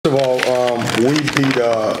we beat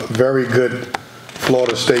a very good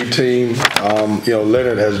Florida State team.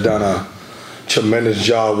 Leonard has done a tremendous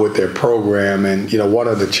job with their program, and one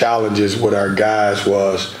of the challenges with our guys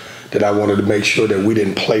was that I wanted to make sure that we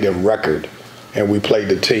didn't play the record, and we played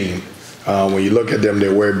the team. When you look at them,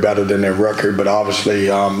 they're way better than their record, but obviously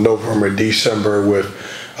November, December with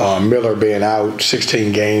Miller being out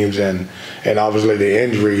 16 games and obviously the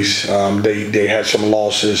injuries, they had some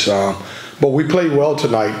losses. But we played well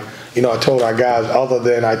tonight. I told our guys, other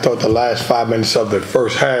than I thought the last 5 minutes of the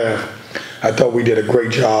first half, I thought we did a great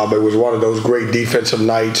job. It was one of those great defensive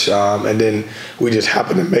nights, and then we just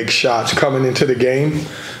happened to make shots coming into the game.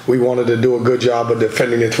 We wanted to do a good job of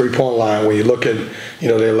defending the three-point line. When you look at,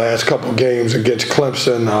 their last couple games against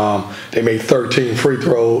Clemson, they made 13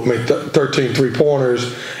 13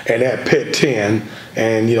 three-pointers, and at Pitt 10,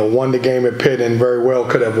 and won the game at Pitt, and very well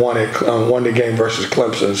could have won the game versus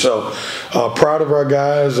Clemson. So proud of our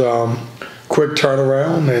guys. Quick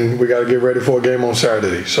turnaround, and we got to get ready for a game on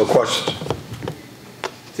Saturday. So questions?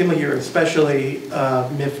 It seemed like you were especially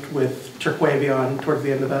miffed with Terquavion towards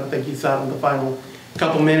the end of that. I think you saw it in the final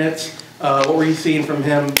couple minutes. What were you seeing from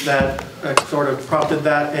him that sort of prompted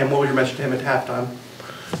that, and what was your message to him at halftime?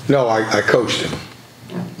 No, I coached him.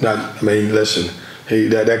 Listen,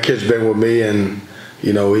 that kid's been with me, and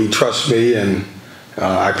he trusts me, and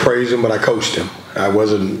I praise him, but I coached him. I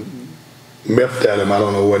wasn't miffed at him. I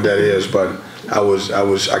don't know what that is, but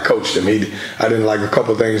I coached him. I didn't like a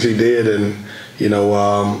couple of things he did, and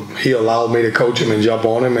he allowed me to coach him and jump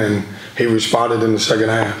on him, and he responded in the second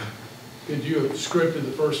half. Did you have scripted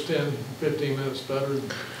the first 10, 15 minutes better?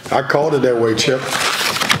 I called it that way, Chip.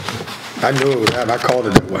 I knew it would happen. I called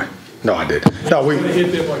it that way. No, I didn't. No, we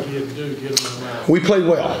hit them like you had to do to get them in the mouth. We played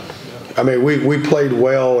well. We played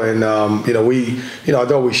well, and I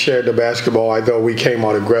thought we shared the basketball. I thought we came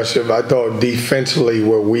out aggressive. I thought defensively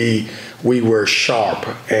we were sharp,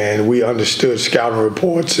 and we understood scouting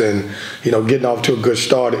reports, and getting off to a good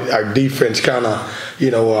start. Our defense kind of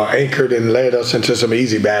anchored and led us into some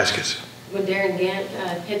easy baskets. When Darren Gant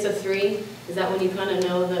hits a three, is that when you kind of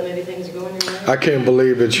know that maybe things are going your way? I can't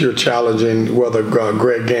believe that you're challenging whether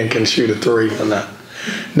Greg Gant can shoot a three or not.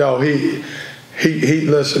 No, he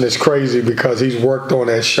listen, it's crazy because he's worked on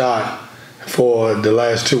that shot for the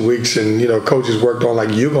last 2 weeks, and coaches worked on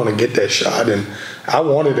like, you're going to get that shot, and I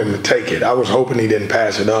wanted him to take it. I was hoping he didn't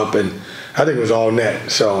pass it up, and I think it was all net.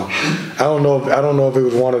 So I don't know if it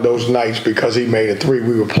was one of those nights because he made a three.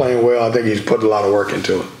 We were playing well. I think he's put a lot of work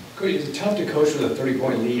into it. Is it tough to coach with a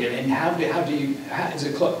 30-point lead, and is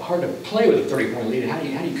it hard to play with a 30-point lead, and how do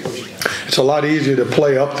you coach that? It's a lot easier to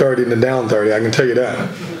play up 30 than down 30. I can tell you that.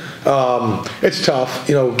 It's tough,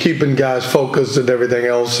 keeping guys focused and everything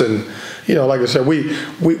else, and like I said, we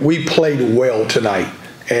played well tonight,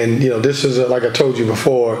 and this is like I told you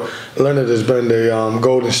before, Leonard has been the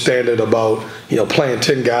golden standard about playing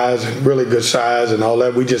 10 guys and really good size and all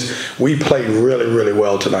that. We played really, really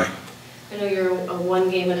well tonight. I know you're one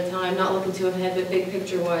game at a time, not looking too ahead, but big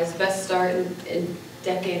picture-wise, best start in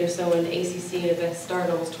decade or so in ACC, and a best start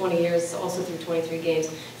in almost 20 years, also through 23 games.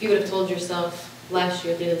 If you would have told yourself last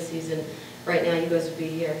year at the end of the season, right now you guys would be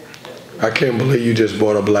here. I can't believe you just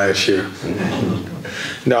brought up last year.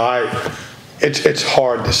 No, it's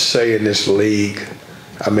hard to say in this league.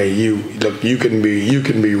 You can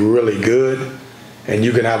be really good, and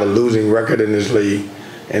you can have a losing record in this league.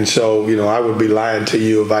 And so, I would be lying to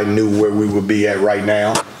you if I knew where we would be at right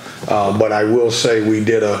now. But I will say we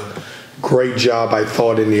did a great job, I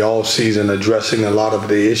thought, in the offseason addressing a lot of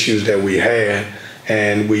the issues that we had.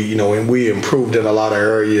 And we improved in a lot of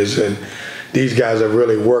areas. And these guys have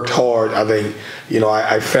really worked hard. I think,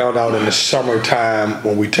 I found out in the summertime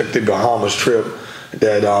when we took the Bahamas trip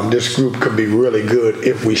that this group could be really good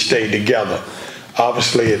if we stayed together.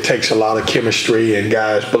 Obviously, it takes a lot of chemistry and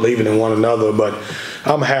guys believing in one another, but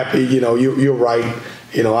I'm happy. You're right.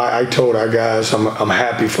 I told our guys I'm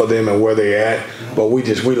happy for them and where they're at, but we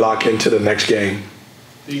lock into the next game.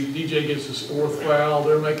 DJ gets his fourth foul.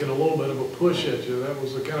 They're making a little bit of a push at you. That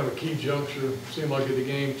was a kind of a key juncture. Seemed like at the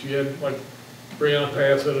game you had like Breonna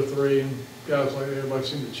pass at a three, and guys like everybody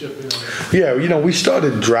seemed to chip in. Yeah, we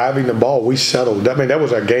started driving the ball. We settled. That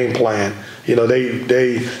was our game plan.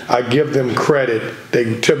 I give them credit.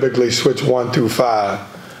 They typically switch 1 through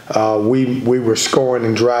 5. We were scoring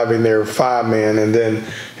and driving their 5-man, and then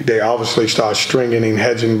they obviously start stringing and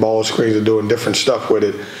hedging ball screens and doing different stuff with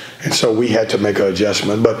it. And so we had to make an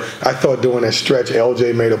adjustment. But I thought during that stretch,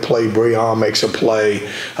 LJ made a play, Breon makes a play,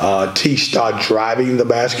 T start driving the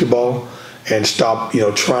basketball and stop,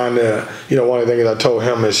 trying to, one of the things I told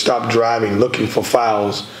him is stop driving, looking for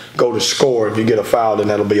fouls, go to score. If you get a foul, then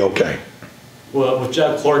that'll be okay. Well, with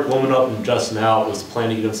Jack Clark warming up and Justin out, was the plan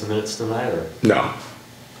to get him some minutes tonight, or? No.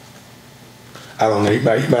 I don't know. He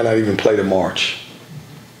might not even play to March.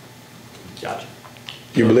 Gotcha.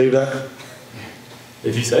 You believe that?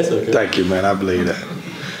 If you say so, okay. Thank you, man. I believe that.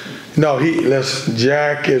 No, listen,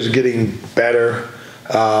 Jack is getting better.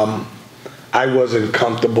 I wasn't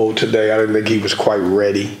comfortable today. I didn't think he was quite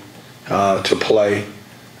ready to play.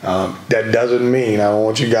 That doesn't mean I don't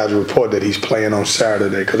want you guys to report that he's playing on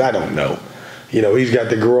Saturday, because I don't know. You know, he's got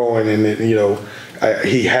the growing, and you know,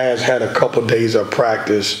 he has had a couple days of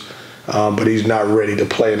practice, but he's not ready to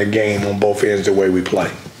play in a game on both ends the way we play.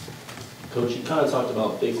 Coach, you kind of talked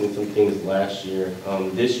about fixing some things last year.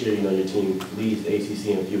 This year, you know, your team leads the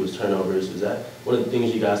ACC in fewest turnovers. Is that one of the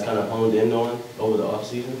things you guys kind of honed in on over the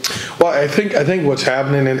offseason? Well, I think what's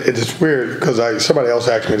happening, and it's weird because somebody else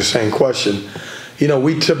asked me the same question. You know,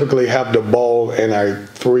 we typically have the ball in our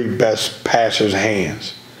three best passers'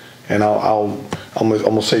 hands, and I'm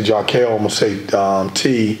gonna say Jarkel, I'm gonna say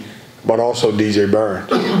T, but also DJ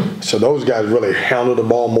Burns. So those guys really handle the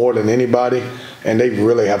ball more than anybody, and they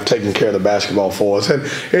really have taken care of the basketball for us. And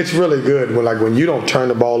it's really good when you don't turn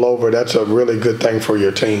the ball over. That's a really good thing for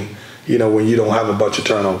your team. You know, when you don't have a bunch of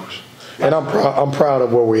turnovers. And I'm proud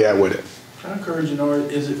of where we're at with it. How encouraging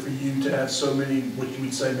is it for you to have so many, what you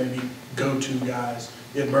would say maybe go-to guys?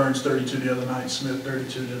 You had Burns 32 the other night, Smith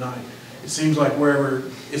 32 tonight. It seems like wherever,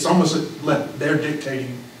 it's almost like they're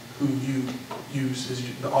dictating who you use as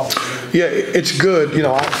the offense. Yeah, it's good. You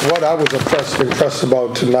know, what I was impressed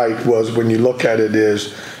about tonight was when you look at it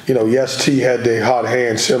is, you know, yes, T had the hot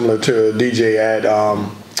hand similar to DJ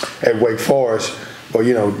at Wake Forest, but,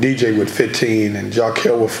 you know, DJ with 15 and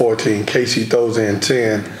Jarkel with 14, Casey throws in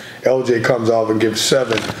 10, LJ comes off and gives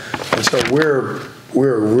 7. And so we're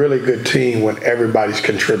a really good team when everybody's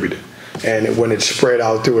contributed and when it's spread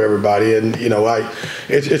out through everybody. And, you know,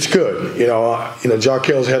 it's good. You know,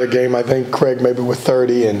 Jarkel's had a game, I think, Craig, maybe with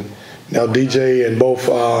 30, and now DJ and both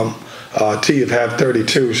T have had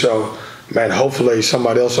 32. So, man, hopefully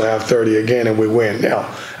somebody else will have 30 again and we win.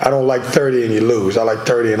 Now, I don't like 30 and you lose. I like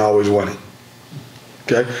 30 and always winning.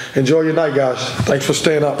 Okay? Enjoy your night, guys. Thanks for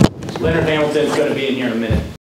staying up. Leonard Hamilton's going to be in here in a minute.